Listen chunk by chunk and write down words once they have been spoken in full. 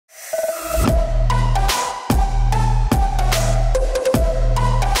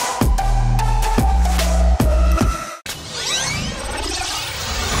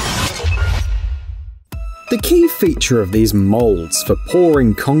The key feature of these molds for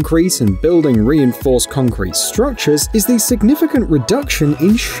pouring concrete and building reinforced concrete structures is the significant reduction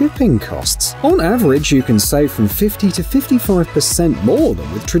in shipping costs. On average, you can save from 50 to 55% more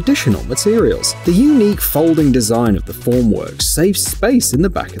than with traditional materials. The unique folding design of the formwork saves space in the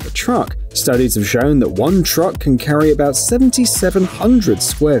back of the truck. Studies have shown that one truck can carry about 7,700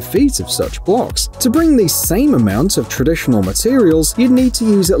 square feet of such blocks. To bring the same amount of traditional materials, you'd need to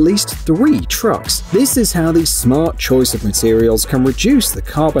use at least 3 trucks. This is how the smart choice of materials can reduce the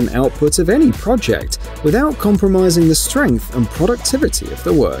carbon output of any project without compromising the strength and productivity of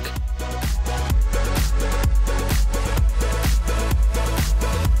the work.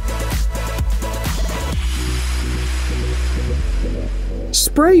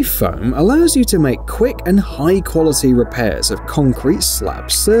 Spray foam allows you to make quick and high-quality repairs of concrete slab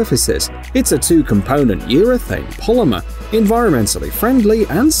surfaces. It's a 2-component urethane polymer, environmentally friendly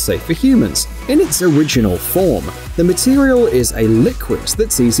and safe for humans. In its original form, the material is a liquid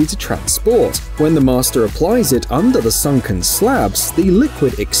that's easy to transport. When the master applies it under the sunken slabs, the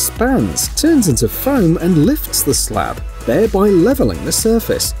liquid expands, turns into foam and lifts the slab, thereby leveling the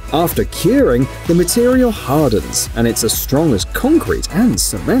surface. After curing, the material hardens, and it's as strong as concrete and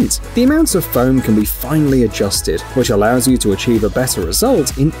cement. The amount of foam can be finely adjusted, which allows you to achieve a better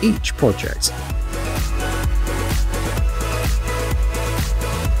result in each project.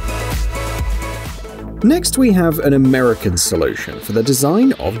 Next, we have an American solution for the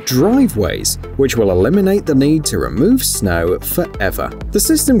design of driveways, which will eliminate the need to remove snow forever. The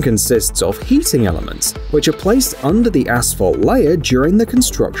system consists of heating elements, which are placed under the asphalt layer during the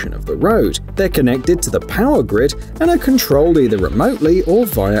construction of the road. They're connected to the power grid and are controlled either remotely or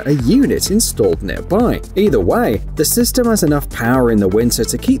via a unit installed nearby. Either way, the system has enough power in the winter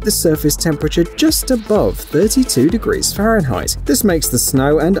to keep the surface temperature just above 32 degrees Fahrenheit. This makes the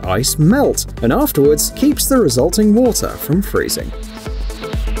snow and ice melt, and afterwards keeps the resulting water from freezing.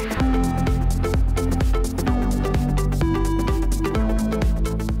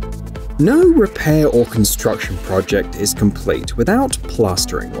 No repair or construction project is complete without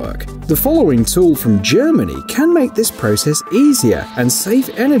plastering work. The following tool from Germany can make this process easier and save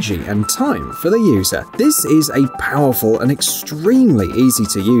energy and time for the user. This is a powerful and extremely easy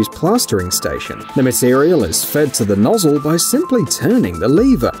to use plastering station. The material is fed to the nozzle by simply turning the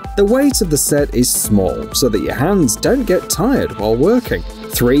lever. The weight of the set is small so that your hands don't get tired while working.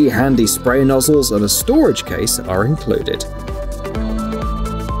 3 handy spray nozzles and a storage case are included.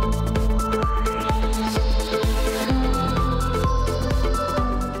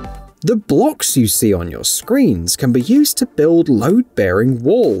 The blocks you see on your screens can be used to build load-bearing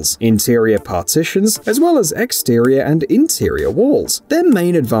walls, interior partitions, as well as exterior and interior walls. Their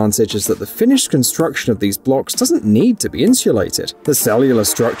main advantage is that the finished construction of these blocks doesn't need to be insulated. The cellular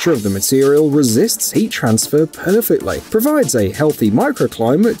structure of the material resists heat transfer perfectly, provides a healthy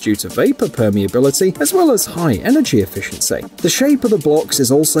microclimate due to vapor permeability, as well as high energy efficiency. The shape of the blocks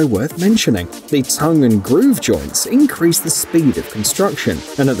is also worth mentioning. The tongue and groove joints increase the speed of construction,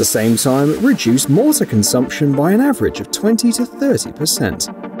 and at the same time reduce mortar consumption by an average of 20 to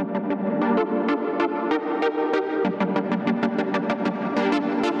 30%.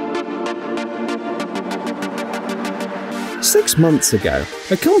 Six months ago,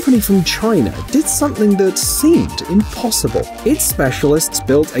 a company from China did something that seemed impossible. Its specialists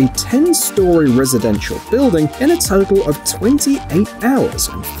built a 10-story residential building in a total of 28 hours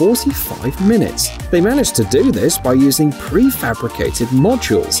and 45 minutes. They managed to do this by using prefabricated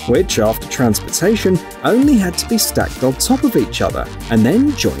modules, which, after transportation, only had to be stacked on top of each other and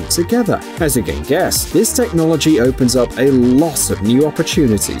then joined together. As you can guess, this technology opens up a lot of new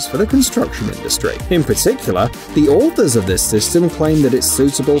opportunities for the construction industry. In particular, the authors of this system claim that it's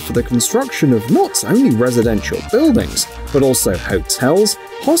suitable for the construction of not only residential buildings, but also hotels,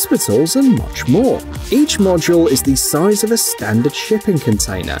 hospitals, and much more. Each module is the size of a standard shipping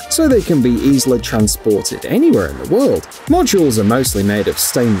container, so they can be easily transported anywhere in the world. Modules are mostly made of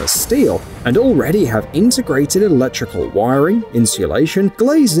stainless steel and already have integrated electrical wiring, insulation,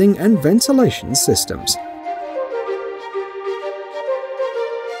 glazing, and ventilation systems.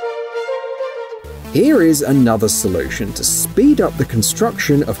 Here is another solution to speed up the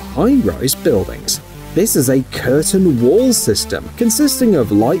construction of high-rise buildings. This is a curtain wall system consisting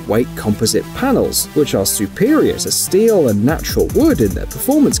of lightweight composite panels, which are superior to steel and natural wood in their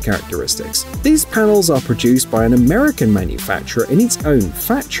performance characteristics. These panels are produced by an American manufacturer in its own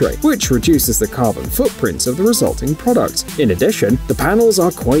factory, which reduces the carbon footprint of the resulting product. In addition, the panels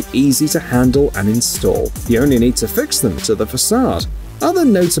are quite easy to handle and install. You only need to fix them to the facade. Other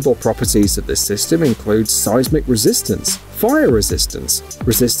notable properties of this system include seismic resistance, fire resistance,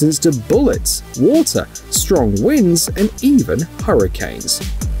 resistance to bullets, water, strong winds, and even hurricanes.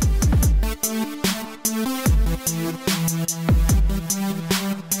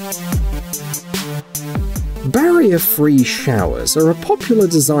 Barrier-free showers are a popular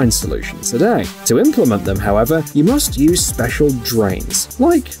design solution today. To implement them, however, you must use special drains,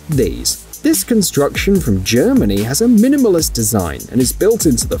 like these. This construction from Germany has a minimalist design and is built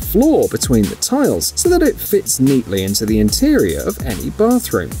into the floor between the tiles so that it fits neatly into the interior of any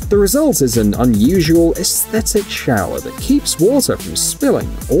bathroom. The result is an unusual, aesthetic shower that keeps water from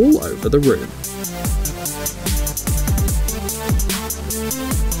spilling all over the room.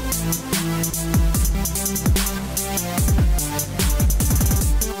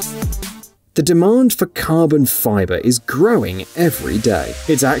 The demand for carbon fiber is growing every day.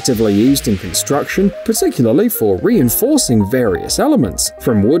 It's actively used in construction, particularly for reinforcing various elements,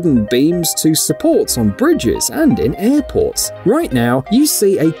 from wooden beams to supports on bridges and in airports. Right now, you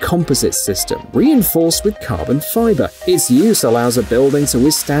see a composite system reinforced with carbon fiber. Its use allows a building to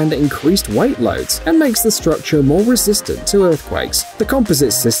withstand increased weight loads and makes the structure more resistant to earthquakes. The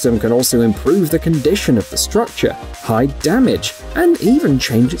composite system can also improve the condition of the structure, hide damage, and even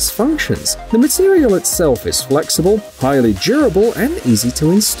change its functions. The material itself is flexible, highly durable, and easy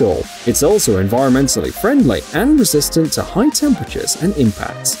to install. It's also environmentally friendly and resistant to high temperatures and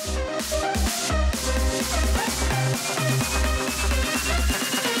impacts.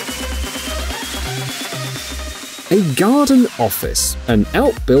 A garden office, an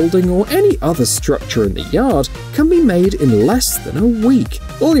outbuilding, or any other structure in the yard can be made in less than a week.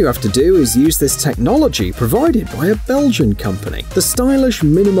 All you have to do is use this technology provided by a Belgian company. The stylish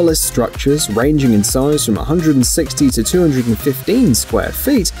minimalist structures, ranging in size from 160 to 215 square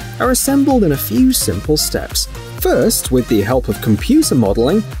feet, are assembled in a few simple steps. First, with the help of computer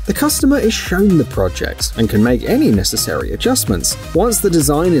modeling, the customer is shown the project and can make any necessary adjustments. Once the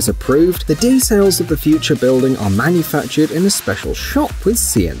design is approved, the details of the future building are manufactured in a special shop with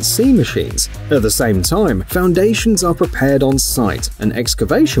CNC machines. At the same time, foundations are prepared on site and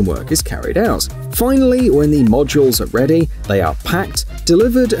excavation work is carried out. Finally, when the modules are ready, they are packed,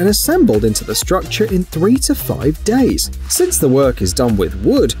 delivered, and assembled into the structure in 3 to 5 days. Since the work is done with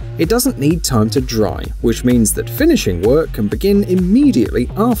wood, it doesn't need time to dry, which means that finishing work can begin immediately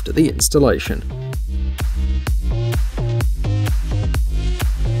after the installation.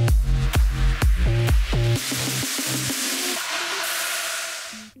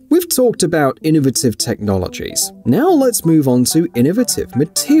 We've talked about innovative technologies. Now let's move on to innovative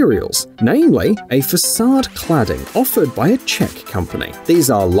materials, namely a facade cladding offered by a Czech company. These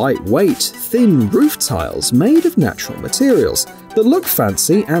are lightweight, thin roof tiles made of natural materials that look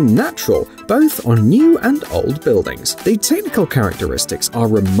fancy and natural both on new and old buildings. The technical characteristics are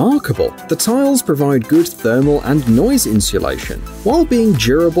remarkable. The tiles provide good thermal and noise insulation, while being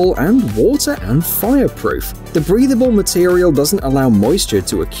durable and water and fireproof. The breathable material doesn't allow moisture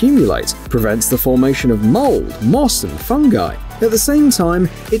to accumulate, prevents the formation of mold, moss, and fungi. At the same time,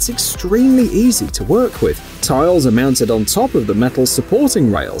 it's extremely easy to work with. Tiles are mounted on top of the metal supporting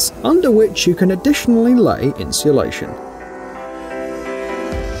rails, under which you can additionally lay insulation.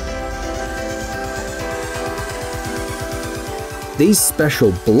 These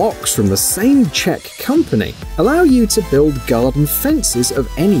special blocks from the same Czech company allow you to build garden fences of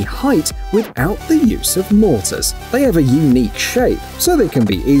any height without the use of mortars. They have a unique shape, so they can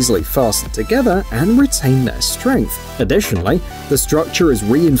be easily fastened together and retain their strength. Additionally, the structure is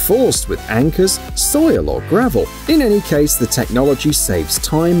reinforced with anchors, soil, or gravel. In any case, the technology saves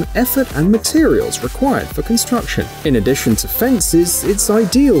time, effort, and materials required for construction. In addition to fences, it's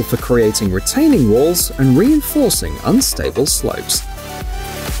ideal for creating retaining walls and reinforcing unstable slopes.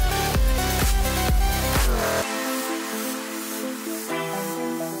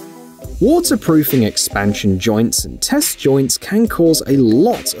 Waterproofing expansion joints and test joints can cause a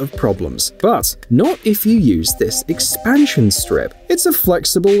lot of problems, but not if you use this expansion strip. It's a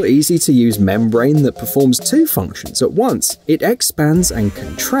flexible, easy-to-use membrane that performs two functions at once. It expands and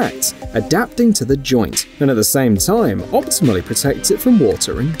contracts, adapting to the joint, and at the same time optimally protects it from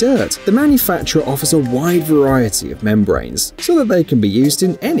water and dirt. The manufacturer offers a wide variety of membranes, so that they can be used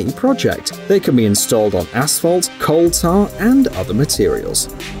in any project. They can be installed on asphalt, coal tar, and other materials.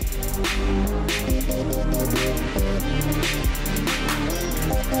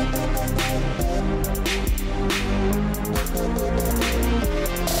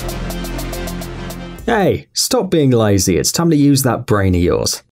 Hey, stop being lazy, it's time to use that brain of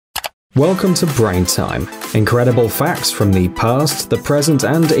yours. Welcome to Brain Time, incredible facts from the past, the present,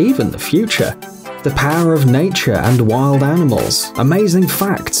 and even the future. the power of nature and wild animals, amazing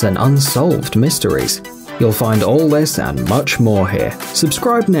facts and unsolved mysteries. You'll find all this and much more here.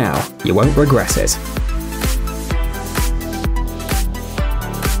 Subscribe now, you won't regret it.